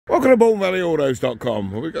Welcome to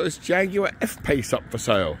BourneValleyAutos.com. We've got this Jaguar F-Pace up for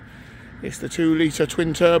sale. It's the 2-litre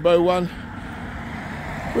twin turbo one.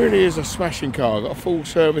 Really is a smashing car. Got a full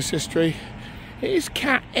service history. It is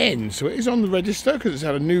Cat N, so it is on the register because it's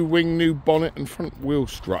had a new wing, new bonnet and front wheel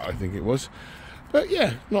strut, I think it was. But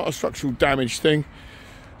yeah, not a structural damage thing.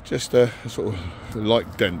 Just a sort of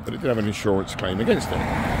light dent, but it did have an insurance claim against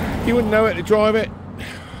it. You wouldn't know it to drive it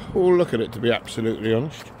or look at it, to be absolutely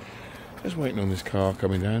honest. Just waiting on this car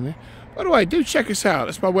coming down there. By the way, do check us out.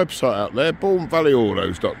 That's my website out there,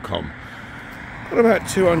 BourneValleyAutos.com. Got about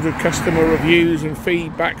 200 customer reviews and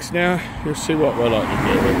feedbacks now. You'll see what we're like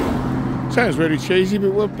to deal with. Sounds really cheesy,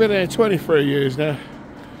 but we've been there 23 years now.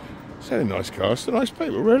 It's a nice car. It's a nice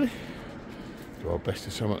people, really. Do our best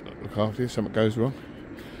to look after you if something goes wrong.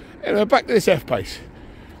 Anyway, back to this F-Pace.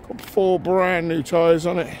 Got 4 brand new tyres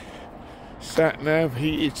on it. Sat nav,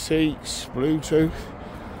 heated seats, Bluetooth.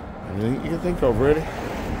 Anything you can think of, really.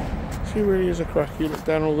 She really is a crack. You look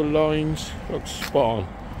down all the lines, looks spot on.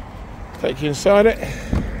 Take you inside it.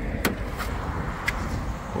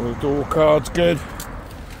 All the door card's good.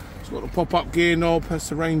 It's got a pop-up gear knob. That's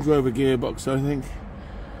the Range Rover gearbox, I think.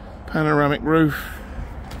 Panoramic roof.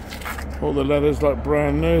 All the leathers like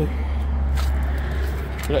brand new.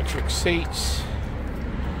 Electric seats.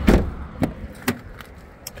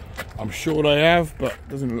 I'm sure they have, but it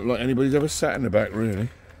doesn't look like anybody's ever sat in the back, really.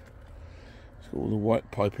 All the white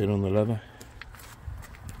piping on the leather.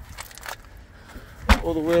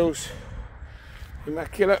 All the wheels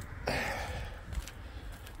immaculate.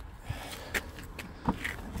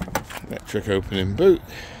 Electric opening boot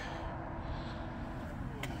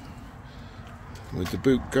with the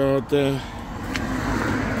boot guard there.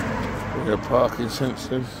 We got parking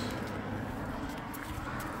sensors.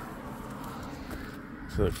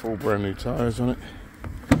 So they're 4 brand new tyres on it.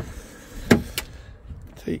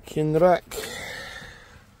 Take you in the back.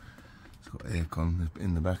 It's got aircon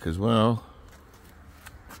in the back as well.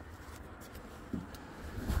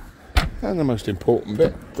 And the most important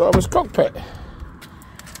bit, driver's cockpit.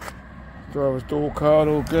 Driver's door card,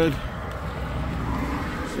 all good.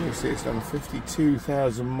 So you can see it's done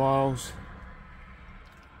 52,000 miles.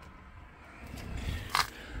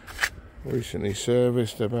 Recently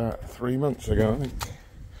serviced about 3 months ago, I think.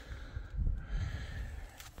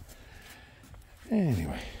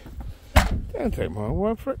 Anyway, don't take my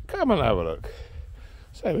word for it. Come and have a look.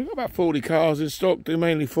 So we've got about 40 cars in stock, do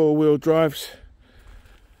mainly 4-wheel drives.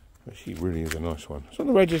 But she really is a nice one. It's on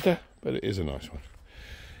the register, but it is a nice one.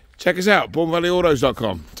 Check us out,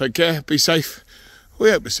 BourneValleyAutos.com. Take care, be safe.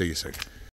 We hope to see you soon.